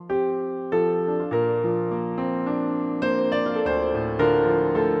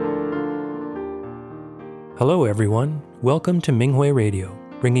Hello everyone, welcome to Minghui Radio,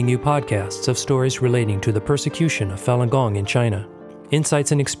 bringing you podcasts of stories relating to the persecution of Falun Gong in China,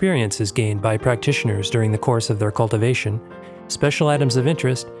 insights and experiences gained by practitioners during the course of their cultivation, special items of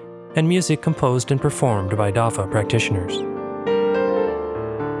interest, and music composed and performed by Dafa practitioners.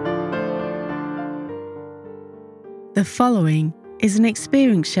 The following is an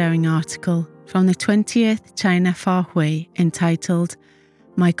experience-sharing article from the 20th China Fahui entitled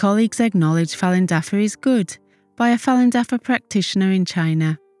 "My Colleagues Acknowledge Falun Dafa is Good" by a Falun Dafa practitioner in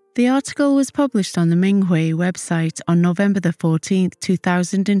China. The article was published on the Minghui website on November 14,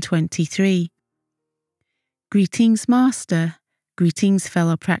 2023. Greetings, Master. Greetings,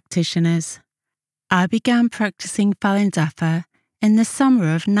 fellow practitioners. I began practicing Falun Dafa in the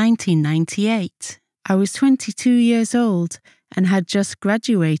summer of 1998. I was 22 years old and had just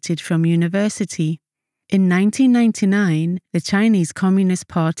graduated from university. In 1999, the Chinese Communist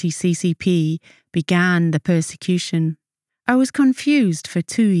Party CCP began the persecution. I was confused for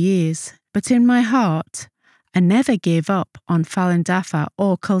 2 years, but in my heart, I never gave up on Falun Dafa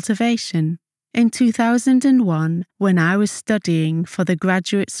or cultivation. In 2001, when I was studying for the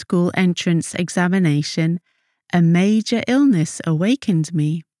graduate school entrance examination, a major illness awakened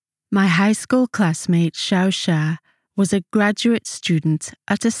me. My high school classmate Xiao Xia was a graduate student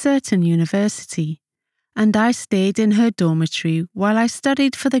at a certain university, and I stayed in her dormitory while I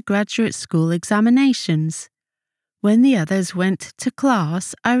studied for the graduate school examinations. When the others went to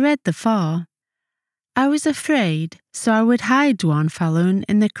class, I read the Fa. I was afraid, so I would hide Duan Falun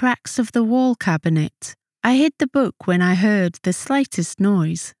in the cracks of the wall cabinet. I hid the book when I heard the slightest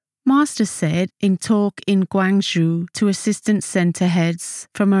noise. Master said in talk in Guangzhou to assistant centre heads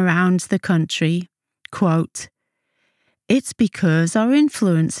from around the country, quote, "It's because our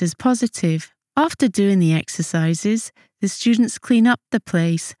influence is positive. After doing the exercises, the students clean up the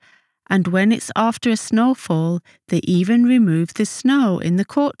place, and when it's after a snowfall, they even remove the snow in the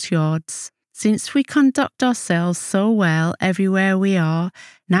courtyards. Since we conduct ourselves so well everywhere we are,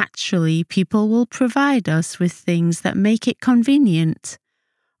 naturally people will provide us with things that make it convenient."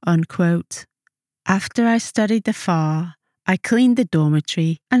 Unquote. After I studied the Fa, I cleaned the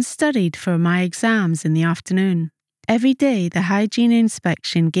dormitory and studied for my exams in the afternoon. Every day, the hygiene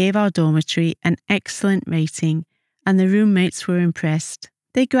inspection gave our dormitory an excellent rating, and the roommates were impressed.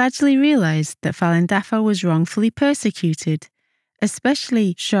 They gradually realized that Falun Dafa was wrongfully persecuted,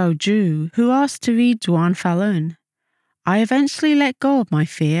 especially Xiao Zhu, who asked to read Duan Falun. I eventually let go of my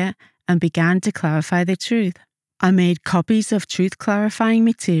fear and began to clarify the truth. I made copies of truth-clarifying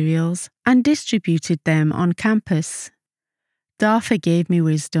materials and distributed them on campus. Dafa gave me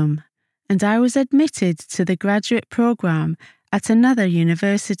wisdom, and I was admitted to the graduate program at another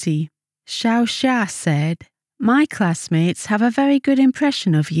university. Xiao Xia said, "My classmates have a very good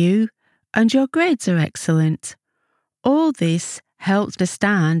impression of you, and your grades are excellent. All this helped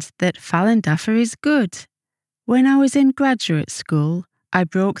understand that Falun Dafa is good." When I was in graduate school, I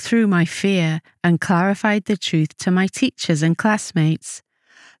broke through my fear and clarified the truth to my teachers and classmates.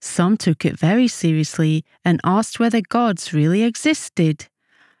 Some took it very seriously and asked whether gods really existed.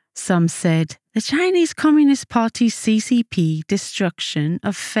 Some said, "The Chinese Communist Party CCP destruction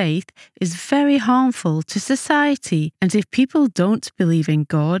of faith is very harmful to society, and if people don't believe in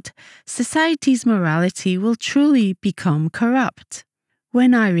God, society's morality will truly become corrupt."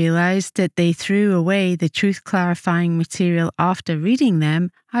 When I realized that they threw away the truth-clarifying material after reading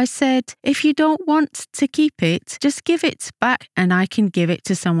them, I said, "If you don't want to keep it, just give it back and I can give it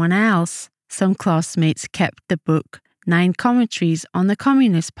to someone else." Some classmates kept the book, 9 Commentaries on the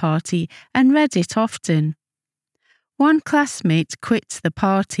Communist Party, and read it often. One classmate quit the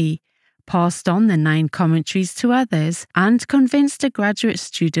party, passed on the 9 commentaries to others, and convinced a graduate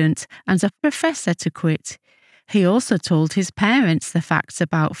student and a professor to quit. He also told his parents the facts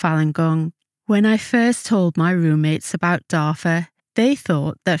about Falun Gong. When I first told my roommates about Dafa, they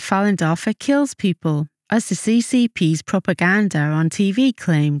thought that Falun Dafa kills people, as the CCP's propaganda on TV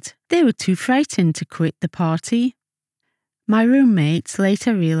claimed. They were too frightened to quit the party. My roommates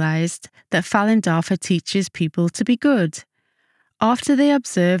later realized that Falun Dafa teaches people to be good. After they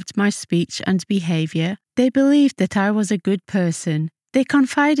observed my speech and behavior, they believed that I was a good person. They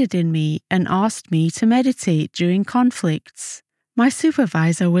confided in me and asked me to meditate during conflicts. My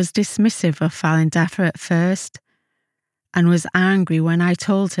supervisor was dismissive of Falun Dafa at first and was angry when I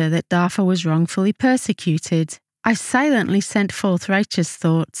told her that Dafa was wrongfully persecuted. I silently sent forth righteous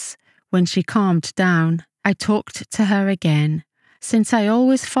thoughts. When she calmed down, I talked to her again, since I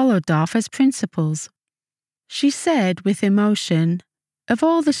always followed Dafa's principles. She said with emotion, "Of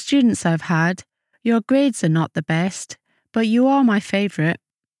all the students I've had, your grades are not the best, but you are my favourite."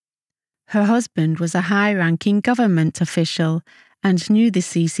 Her husband was a high-ranking government official and knew the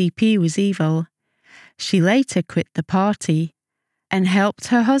CCP was evil. She later quit the party and helped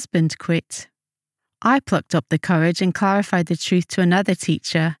her husband quit. I plucked up the courage and clarified the truth to another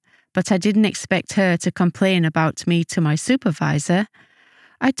teacher, but I didn't expect her to complain about me to my supervisor.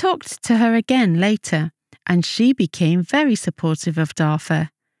 I talked to her again later, and she became very supportive of Dafa.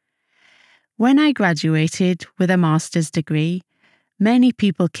 When I graduated with a master's degree, many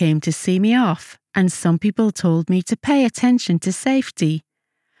people came to see me off, and some people told me to pay attention to safety.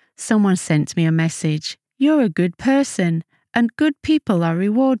 Someone sent me a message, "You're a good person, and good people are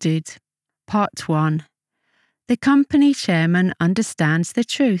rewarded." Part 1. The company chairman understands the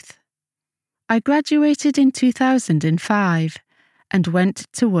truth. I graduated in 2005 and went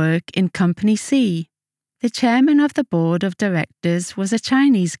to work in Company C. The chairman of the board of directors was a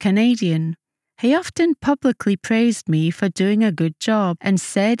Chinese Canadian. He often publicly praised me for doing a good job and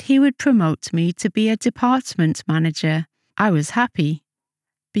said he would promote me to be a department manager. I was happy.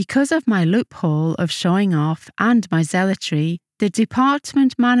 Because of my loophole of showing off and my zealotry, the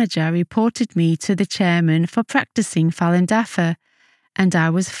department manager reported me to the chairman for practicing Falun Dafa, and I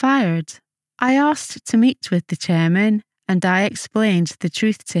was fired. I asked to meet with the chairman, and I explained the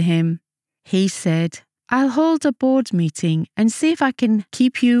truth to him. He said, "I'll hold a board meeting and see if I can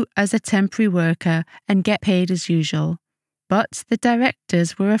keep you as a temporary worker and get paid as usual." But the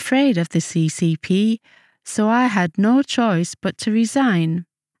directors were afraid of the CCP, so I had no choice but to resign.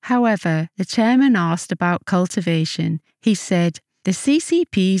 However, the chairman asked about cultivation. He said, "The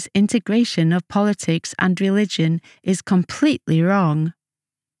CCP's integration of politics and religion is completely wrong."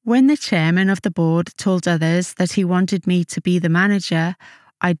 When the chairman of the board told others that he wanted me to be the manager,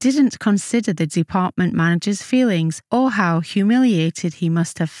 I didn't consider the department manager's feelings or how humiliated he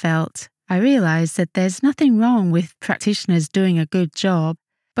must have felt. I realized that there's nothing wrong with practitioners doing a good job,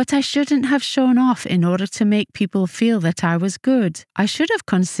 but I shouldn't have shown off in order to make people feel that I was good. I should have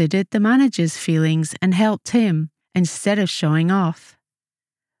considered the manager's feelings and helped him, instead of showing off.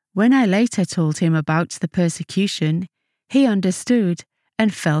 When I later told him about the persecution, he understood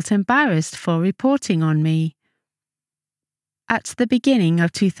and felt embarrassed for reporting on me. At the beginning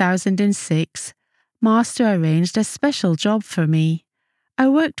of 2006, Master arranged a special job for me. I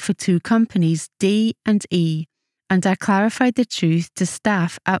worked for 2 companies, D and E, and I clarified the truth to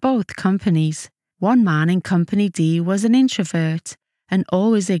staff at both companies. One man in Company D was an introvert and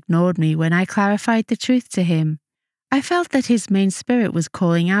always ignored me when I clarified the truth to him. I felt that his main spirit was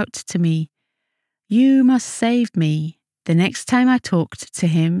calling out to me, "You must save me." The next time I talked to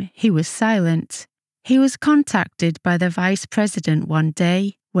him, he was silent. He was contacted by the vice president one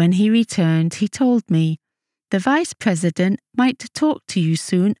day. When he returned, he told me, "The vice president might talk to you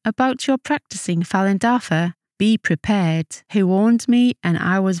soon about your practicing Falun Dafa. Be prepared." He warned me, and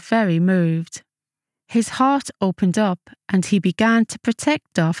I was very moved. His heart opened up and he began to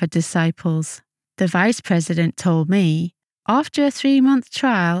protect Dafa disciples. The vice president told me, "After a 3-month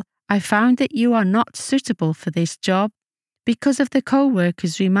trial, I found that you are not suitable for this job because of the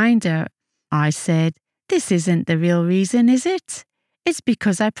co-worker's reminder." I said, "This isn't the real reason, is it? It's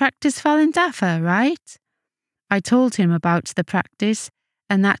because I practice Falun Dafa, right?" I told him about the practice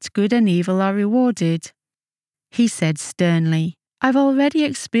and that good and evil are rewarded. He said sternly, "I've already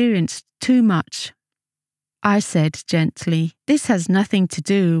experienced too much." I said gently, "This has nothing to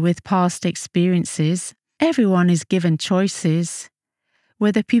do with past experiences. Everyone is given choices.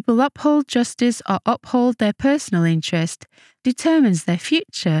 Whether people uphold justice or uphold their personal interest determines their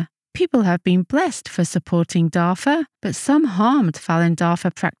future. People have been blessed for supporting Dafa, but some harmed Falun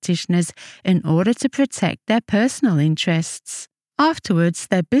Dafa practitioners in order to protect their personal interests. Afterwards,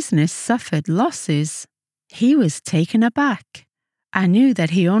 their business suffered losses." He was taken aback. I knew that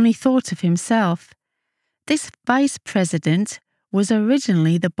he only thought of himself. This vice president was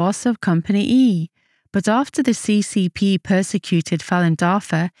originally the boss of Company E, but after the CCP persecuted Falun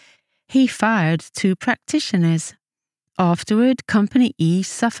Dafa, he fired 2 practitioners. Afterward, Company E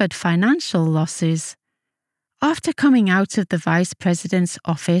suffered financial losses. After coming out of the vice president's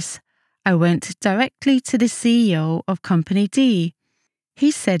office, I went directly to the CEO of Company D.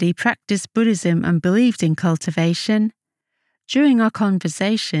 He said he practiced Buddhism and believed in cultivation. During our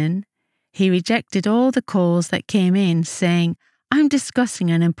conversation, he rejected all the calls that came in saying, "I'm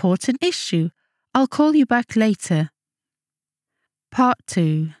discussing an important issue. I'll call you back later." Part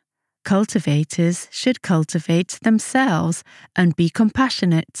 2. Cultivators should cultivate themselves and be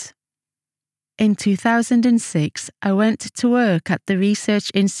compassionate. In 2006, I went to work at the Research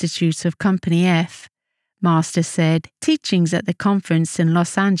Institute of Company F. Master said, teachings at the conference in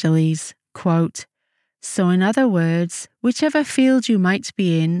Los Angeles, quote, "So in other words, whichever field you might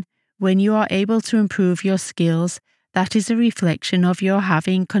be in, When you are able to improve your skills, that is a reflection of your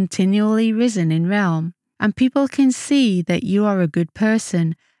having continually risen in realm, and people can see that you are a good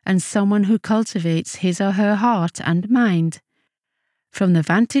person and someone who cultivates his or her heart and mind. From the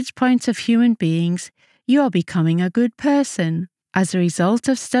vantage point of human beings, you are becoming a good person. As a result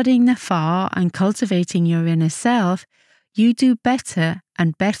of studying the Fa and cultivating your inner self, you do better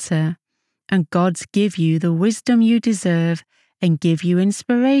and better, and God's give you the wisdom you deserve and give you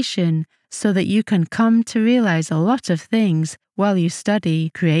inspiration so that you can come to realize a lot of things while you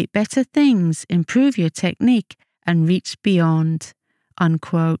study, create better things, improve your technique, and reach beyond."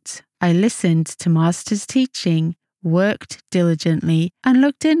 Unquote. I listened to Master's teaching, worked diligently, and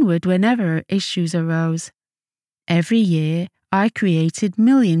looked inward whenever issues arose. Every year, I created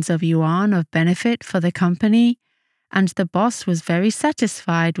millions of yuan of benefit for the company, and the boss was very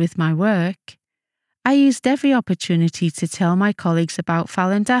satisfied with my work. I used every opportunity to tell my colleagues about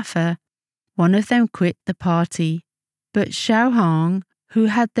Falun Dafa. One of them quit the party, but Xiao Hong, who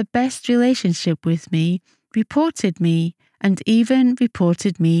had the best relationship with me, reported me and even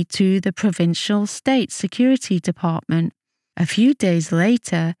reported me to the Provincial State Security Department. A few days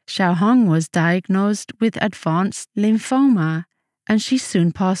later, Xiao Hong was diagnosed with advanced lymphoma, and she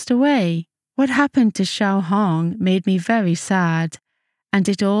soon passed away. What happened to Xiao Hong made me very sad, and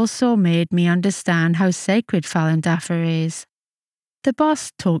it also made me understand how sacred Falun Dafa is. The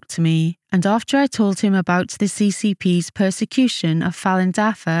boss talked to me, and after I told him about the CCP's persecution of Falun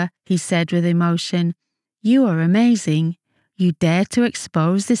Dafa, he said with emotion, "You are amazing. You dare to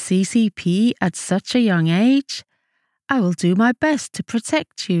expose the CCP at such a young age? I will do my best to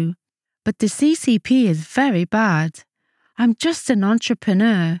protect you. But the CCP is very bad. I'm just an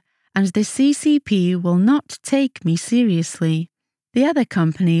entrepreneur, and the CCP will not take me seriously." The other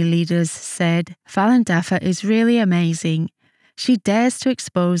company leaders said, "Falun Dafa is really amazing. She dares to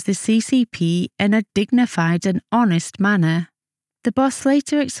expose the CCP in a dignified and honest manner." The boss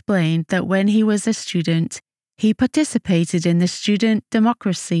later explained that when he was a student, he participated in the student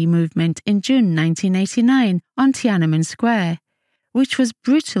democracy movement in June 1989 on Tiananmen Square, which was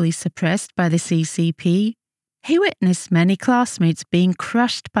brutally suppressed by the CCP. He witnessed many classmates being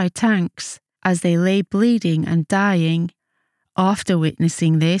crushed by tanks as they lay bleeding and dying. After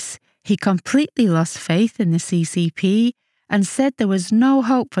witnessing this, he completely lost faith in the CCP and said there was no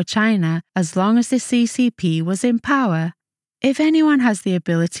hope for China as long as the CCP was in power. "If anyone has the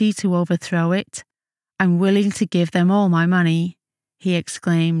ability to overthrow it, I'm willing to give them all my money," he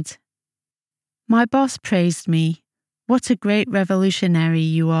exclaimed. My boss praised me. "What a great revolutionary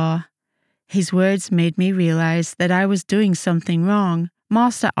you are." His words made me realize that I was doing something wrong.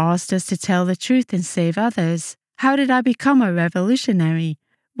 Master asked us to tell the truth and save others. How did I become a revolutionary?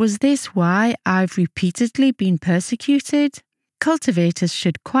 Was this why I've repeatedly been persecuted? Cultivators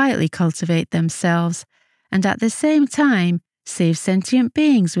should quietly cultivate themselves and at the same time save sentient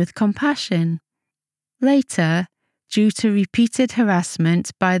beings with compassion. Later, due to repeated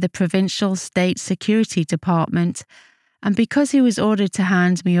harassment by the Provincial State Security Department, and because he was ordered to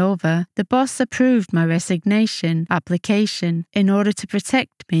hand me over, the boss approved my resignation application in order to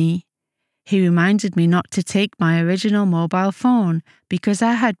protect me. He reminded me not to take my original mobile phone because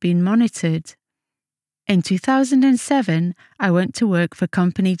I had been monitored. In 2007, I went to work for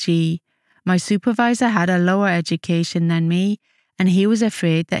Company G. My supervisor had a lower education than me, and he was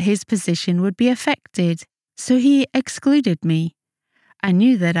afraid that his position would be affected, so he excluded me. I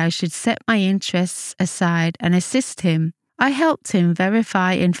knew that I should set my interests aside and assist him. I helped him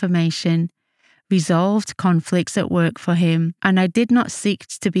verify information, resolved conflicts at work for him, and I did not seek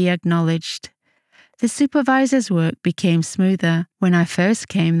to be acknowledged. The supervisor's work became smoother. When I first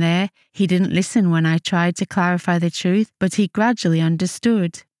came there, he didn't listen when I tried to clarify the truth, but he gradually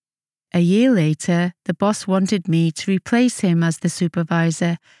understood. A year later, the boss wanted me to replace him as the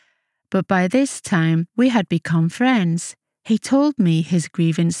supervisor, but by this time we had become friends. He told me his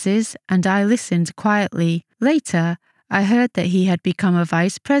grievances and I listened quietly. Later, I heard that he had become a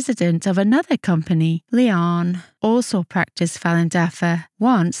vice president of another company. Lian also practiced Falun Dafa.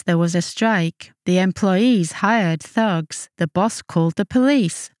 Once there was a strike. The employees hired thugs. The boss called the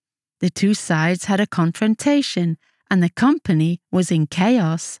police. The two sides had a confrontation and the company was in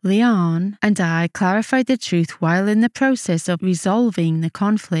chaos. Lian and I clarified the truth while in the process of resolving the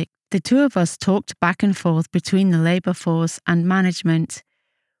conflict. The two of us talked back and forth between the labor force and management.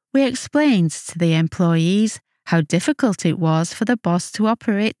 We explained to the employees how difficult it was for the boss to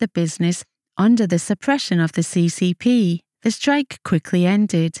operate the business under the suppression of the CCP. The strike quickly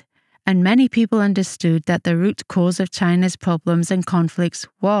ended, and many people understood that the root cause of China's problems and conflicts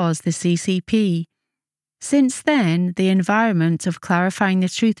was the CCP. Since then, the environment of clarifying the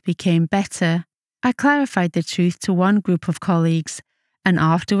truth became better. I clarified the truth to one group of colleagues, and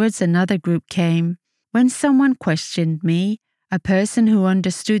afterwards another group came. When someone questioned me, a person who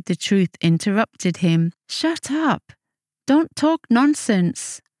understood the truth interrupted him. "Shut up! Don't talk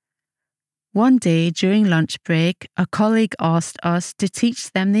nonsense!" One day during lunch break, a colleague asked us to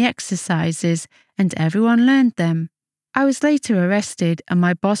teach them the exercises, and everyone learned them. I was later arrested, and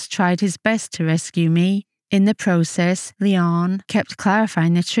my boss tried his best to rescue me. In the process, Leon kept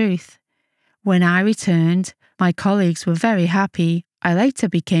clarifying the truth. When I returned, my colleagues were very happy. I later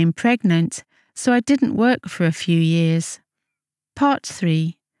became pregnant, so I didn't work for a few years. Part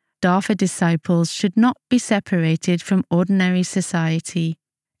 3. Dafa disciples should not be separated from ordinary society.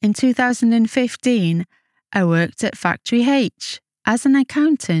 In 2015, I worked at Factory H as an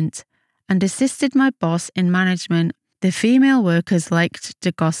accountant and assisted my boss in management. The female workers liked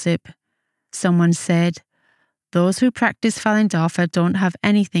to gossip. Someone said, "Those who practice Falun Dafa don't have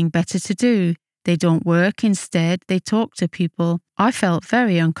anything better to do. They don't work, instead they talk to people." I felt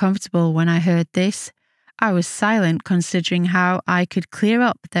very uncomfortable when I heard this. I was silent, considering how I could clear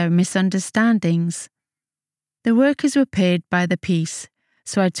up their misunderstandings. The workers were paid by the piece,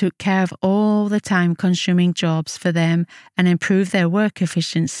 so I took care of all the time-consuming jobs for them and improved their work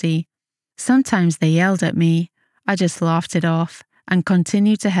efficiency. Sometimes they yelled at me. I just laughed it off and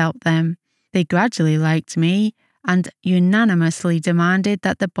continued to help them. They gradually liked me and unanimously demanded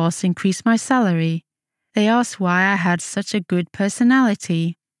that the boss increase my salary. They asked why I had such a good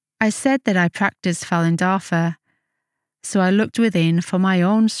personality. I said that I practiced Falun Dafa, so I looked within for my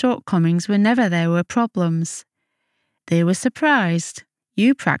own shortcomings whenever there were problems. They were surprised.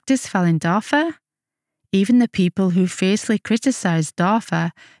 "You practice Falun Dafa?" Even the people who fiercely criticized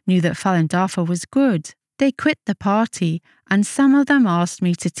Dafa knew that Falun Dafa was good. They quit the party, and some of them asked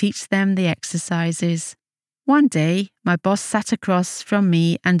me to teach them the exercises. One day, my boss sat across from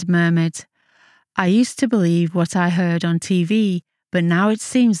me and murmured, "I used to believe what I heard on TV, but now it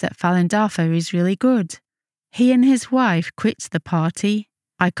seems that Falun Dafa is really good." He and his wife quit the party.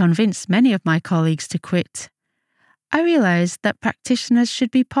 I convinced many of my colleagues to quit. I realized that practitioners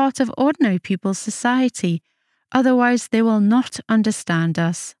should be part of ordinary people's society, otherwise they will not understand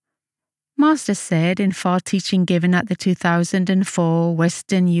us. Master said in FAR teaching given at the 2004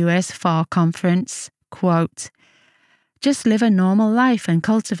 Western US FAR Conference, quote, "Just live a normal life and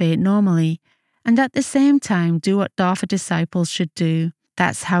cultivate normally, and at the same time do what Dafa disciples should do.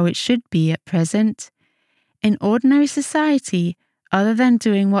 That's how it should be at present. In ordinary society, other than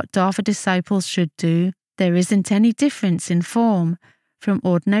doing what Dafa disciples should do, there isn't any difference in form from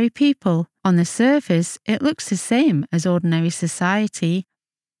ordinary people. On the surface, it looks the same as ordinary society.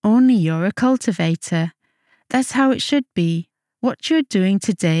 Only you're a cultivator. That's how it should be. What you're doing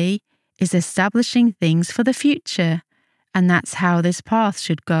today is establishing things for the future, and that's how this path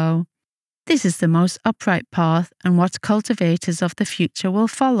should go. This is the most upright path and what cultivators of the future will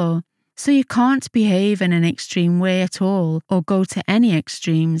follow. So you can't behave in an extreme way at all or go to any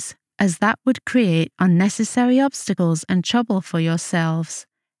extremes, as that would create unnecessary obstacles and trouble for yourselves.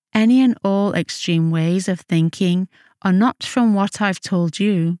 Any and all extreme ways of thinking are not from what I've told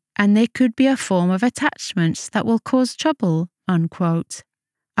you, and they could be a form of attachments that will cause trouble." Unquote.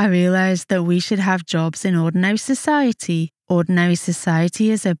 I realized that we should have jobs in ordinary society. Ordinary society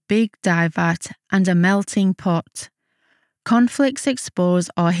is a big dievat and a melting pot. Conflicts expose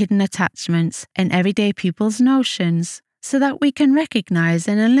our hidden attachments in everyday people's notions, so that we can recognize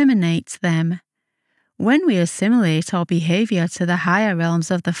and eliminate them. When we assimilate our behavior to the higher realms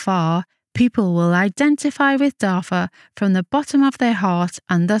of the far, people will identify with Dafa from the bottom of their heart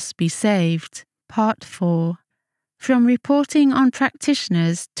and thus be saved. Part 4. From reporting on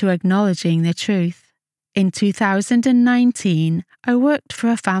practitioners to acknowledging the truth. In 2019, I worked for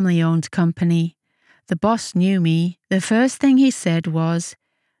a family-owned company. The boss knew me. The first thing he said was,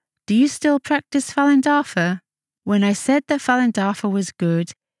 "Do you still practice Falun Dafa?" When I said that Falun Dafa was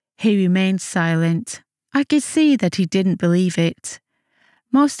good, he remained silent. I could see that he didn't believe it.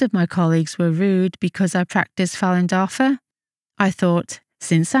 Most of my colleagues were rude because I practiced Falun Dafa. I thought,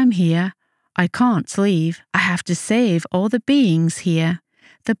 since I'm here, I can't leave. I have to save all the beings here.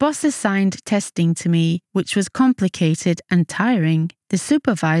 The boss assigned testing to me, which was complicated and tiring. The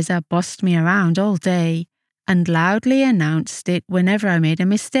supervisor bossed me around all day and loudly announced it whenever I made a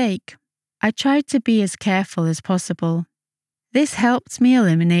mistake. I tried to be as careful as possible. This helped me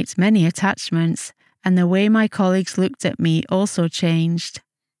eliminate many attachments, and the way my colleagues looked at me also changed.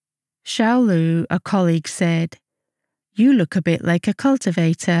 Xiao Lu, a colleague, said, "You look a bit like a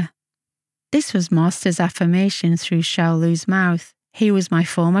cultivator." This was Master's affirmation through Xiao Lu's mouth. He was my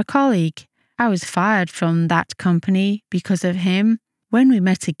former colleague. I was fired from that company because of him. When we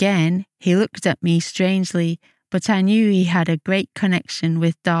met again, he looked at me strangely, but I knew he had a great connection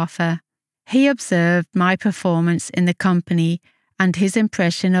with Dafa. He observed my performance in the company, and his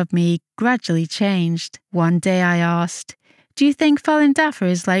impression of me gradually changed. One day I asked, "Do you think Falun Dafa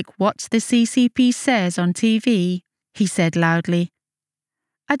is like what the CCP says on TV?" He said loudly,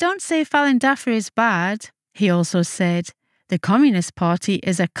 "I don't say Falun Dafa is bad." He also said, "The Communist Party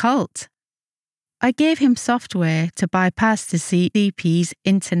is a cult." I gave him software to bypass the CCP's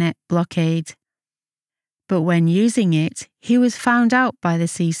internet blockade. But when using it, he was found out by the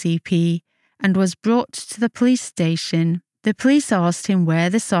CCP and was brought to the police station. The police asked him where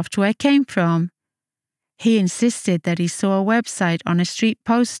the software came from. He insisted that he saw a website on a street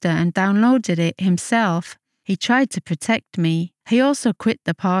poster and downloaded it himself. He tried to protect me. He also quit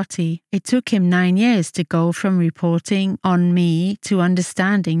the party. It took him 9 years to go from reporting on me to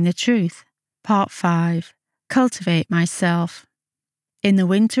understanding the truth. Part 5. Cultivate myself. In the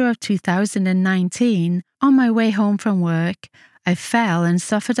winter of 2019, on my way home from work, I fell and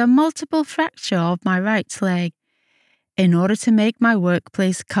suffered a multiple fracture of my right leg. In order to make my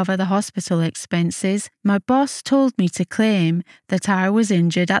workplace cover the hospital expenses, my boss told me to claim that I was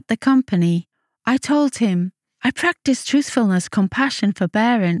injured at the company. I told him, "I practice truthfulness, compassion,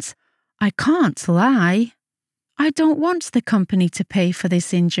 forbearance. I can't lie. I don't want the company to pay for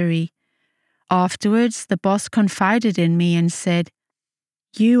this injury." Afterwards, the boss confided in me and said,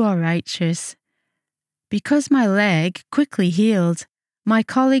 "You are righteous." Because my leg quickly healed, my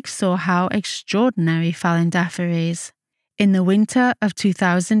colleagues saw how extraordinary Falun Dafa is. In the winter of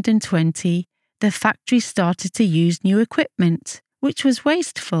 2020, the factory started to use new equipment, which was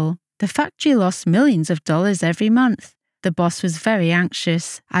wasteful. The factory lost millions of dollars every month. The boss was very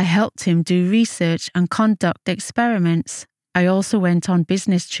anxious. I helped him do research and conduct experiments. I also went on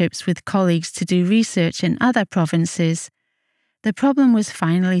business trips with colleagues to do research in other provinces. The problem was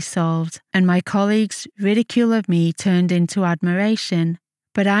finally solved, and my colleagues' ridicule of me turned into admiration.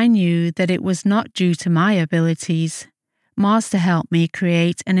 But I knew that it was not due to my abilities. Master helped me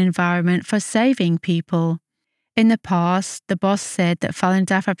create an environment for saving people. In the past, the boss said that Falun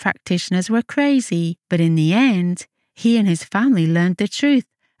Dafa practitioners were crazy, but in the end, he and his family learned the truth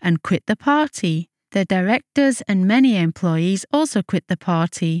and quit the party. The directors and many employees also quit the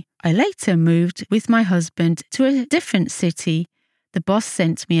party. I later moved with my husband to a different city. The boss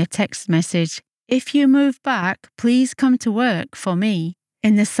sent me a text message, "If you move back, please come to work for me."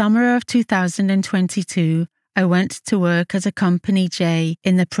 In the summer of 2022, I went to work at a Company J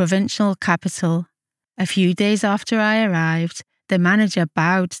in the provincial capital. A few days after I arrived, the manager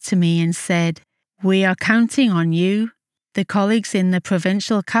bowed to me and said, "We are counting on you." The colleagues in the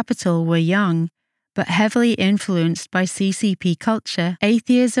provincial capital were young, but heavily influenced by CCP culture,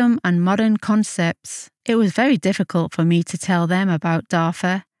 atheism, and modern concepts. It was very difficult for me to tell them about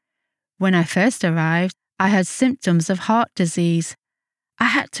Dafa. When I first arrived, I had symptoms of heart disease. I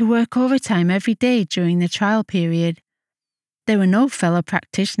had to work overtime every day during the trial period. There were no fellow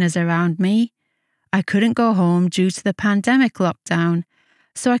practitioners around me. I couldn't go home due to the pandemic lockdown,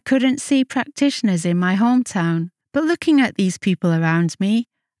 so I couldn't see practitioners in my hometown. But looking at these people around me,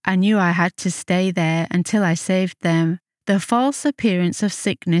 I knew I had to stay there until I saved them. The false appearance of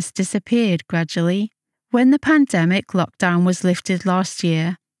sickness disappeared gradually. When the pandemic lockdown was lifted last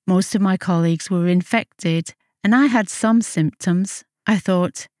year, most of my colleagues were infected, and I had some symptoms. I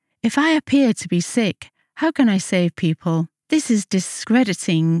thought, if I appear to be sick, how can I save people? This is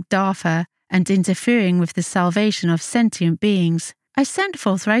discrediting Dafa and interfering with the salvation of sentient beings. I sent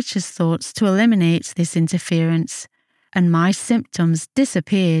forth righteous thoughts to eliminate this interference, and my symptoms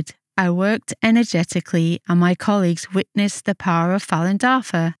disappeared. I worked energetically, and my colleagues witnessed the power of Falun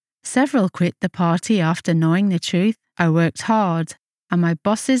Dafa. Several quit the party after knowing the truth. I worked hard, and my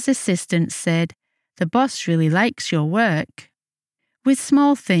boss's assistant said, "The boss really likes your work." With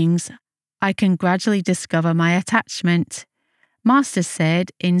small things, I can gradually discover my attachment. Master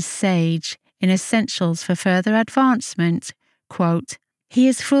said in Sage, in Essentials for Further Advancement, quote, "He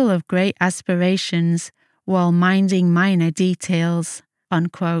is full of great aspirations while minding minor details,"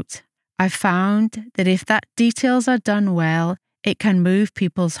 unquote. I found that if that details are done well, it can move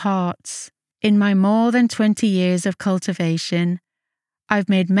people's hearts. In my more than 20 years of cultivation, I've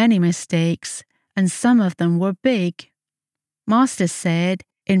made many mistakes, and some of them were big. Master said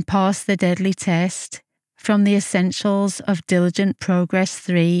in Pass the Deadly Test, from the Essentials of Diligent Progress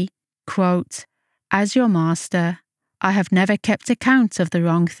 3, quote, "As your master, I have never kept account of the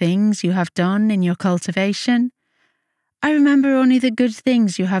wrong things you have done in your cultivation. I remember only the good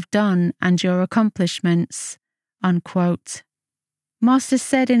things you have done and your accomplishments," unquote. Master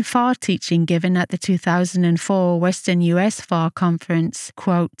said in Fa teaching given at the 2004 Western US Fa Conference,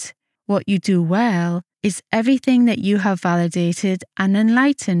 quote, "What you do well is everything that you have validated and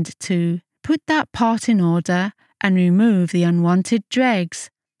enlightened to. Put that part in order and remove the unwanted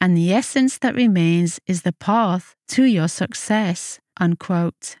dregs, and the essence that remains is the path to your success."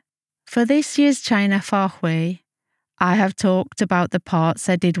 Unquote. For this year's China Fahui, I have talked about the parts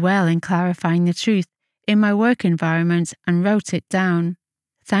I did well in clarifying the truth in my work environment and wrote it down.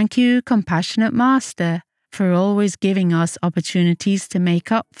 Thank you, compassionate Master, for always giving us opportunities to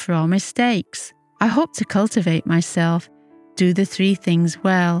make up for our mistakes. I hope to cultivate myself, do the 3 things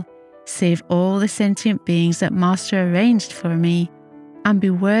well, save all the sentient beings that Master arranged for me, and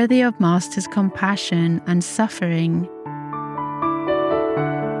be worthy of Master's compassion and suffering.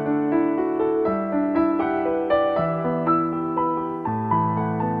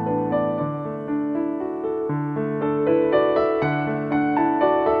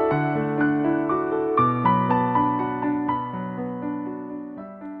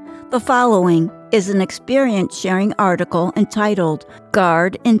 The following is an experience-sharing article entitled,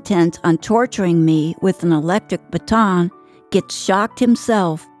 "Guard Intent on Torturing Me with an Electric Baton Gets Shocked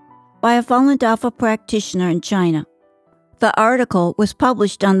Himself," by a Falun Dafa practitioner in China. The article was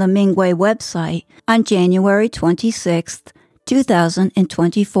published on the Minghui website on January 26,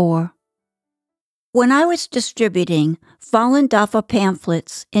 2024. When I was distributing Falun Dafa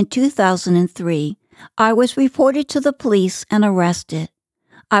pamphlets in 2003, I was reported to the police and arrested.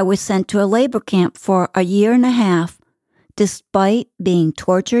 I was sent to a labor camp for a year and a half. Despite being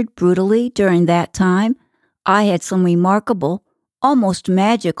tortured brutally during that time, I had some remarkable, almost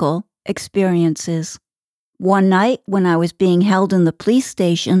magical experiences. One night, when I was being held in the police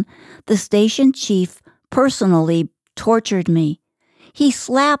station, the station chief personally tortured me. He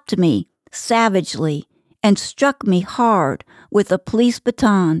slapped me savagely and struck me hard with a police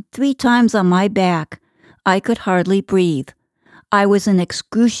baton 3 times on my back. I could hardly breathe. I was in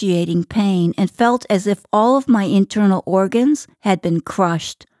excruciating pain and felt as if all of my internal organs had been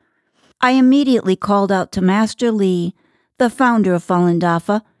crushed. I immediately called out to Master Li, the founder of Falun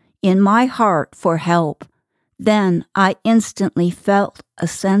Dafa, in my heart for help. Then I instantly felt a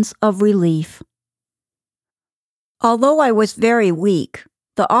sense of relief. Although I was very weak,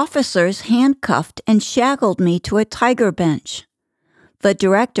 the officers handcuffed and shackled me to a tiger bench. The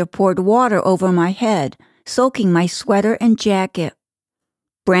director poured water over my head, soaking my sweater and jacket.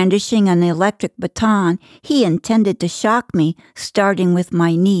 Brandishing an electric baton, he intended to shock me, starting with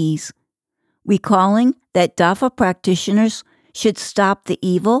my knees. Recalling that Dafa practitioners should stop the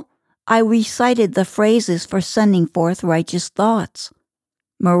evil, I recited the phrases for sending forth righteous thoughts.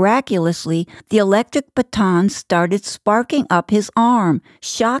 Miraculously, the electric baton started sparking up his arm,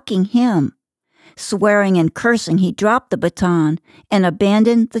 shocking him. Swearing and cursing, he dropped the baton and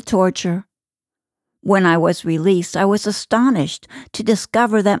abandoned the torture. When I was released, I was astonished to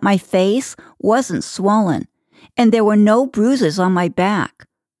discover that my face wasn't swollen and there were no bruises on my back.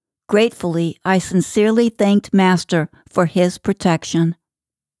 Gratefully, I sincerely thanked Master for his protection.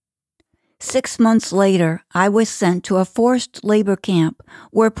 6 months later, I was sent to a forced labor camp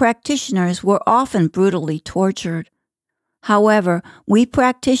where practitioners were often brutally tortured. However, we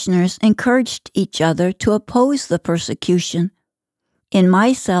practitioners encouraged each other to oppose the persecution. In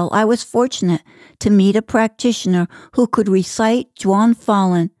my cell, I was fortunate to meet a practitioner who could recite Zhuan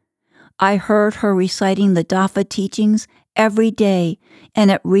Falun. I heard her reciting the Dafa teachings every day,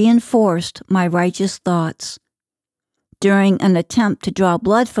 and it reinforced my righteous thoughts. During an attempt to draw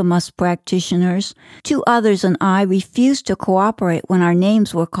blood from us practitioners, 2 others and I refused to cooperate when our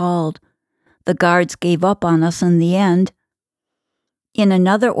names were called. The guards gave up on us in the end. In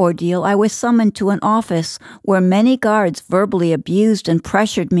another ordeal, I was summoned to an office where many guards verbally abused and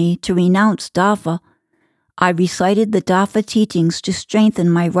pressured me to renounce Dafa. I recited the Dafa teachings to strengthen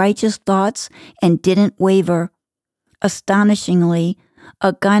my righteous thoughts and didn't waver. Astonishingly,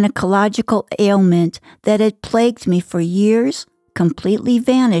 a gynecological ailment that had plagued me for years completely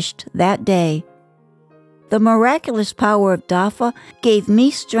vanished that day. The miraculous power of Dafa gave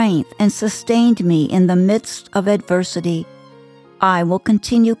me strength and sustained me in the midst of adversity. I will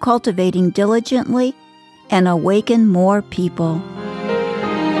continue cultivating diligently and awaken more people.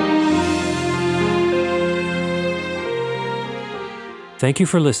 Thank you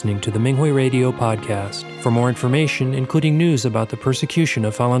for listening to the Minghui Radio podcast. For more information, including news about the persecution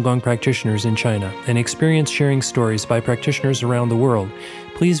of Falun Gong practitioners in China and experience-sharing stories by practitioners around the world,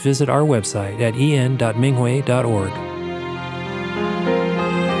 please visit our website at en.minghui.org.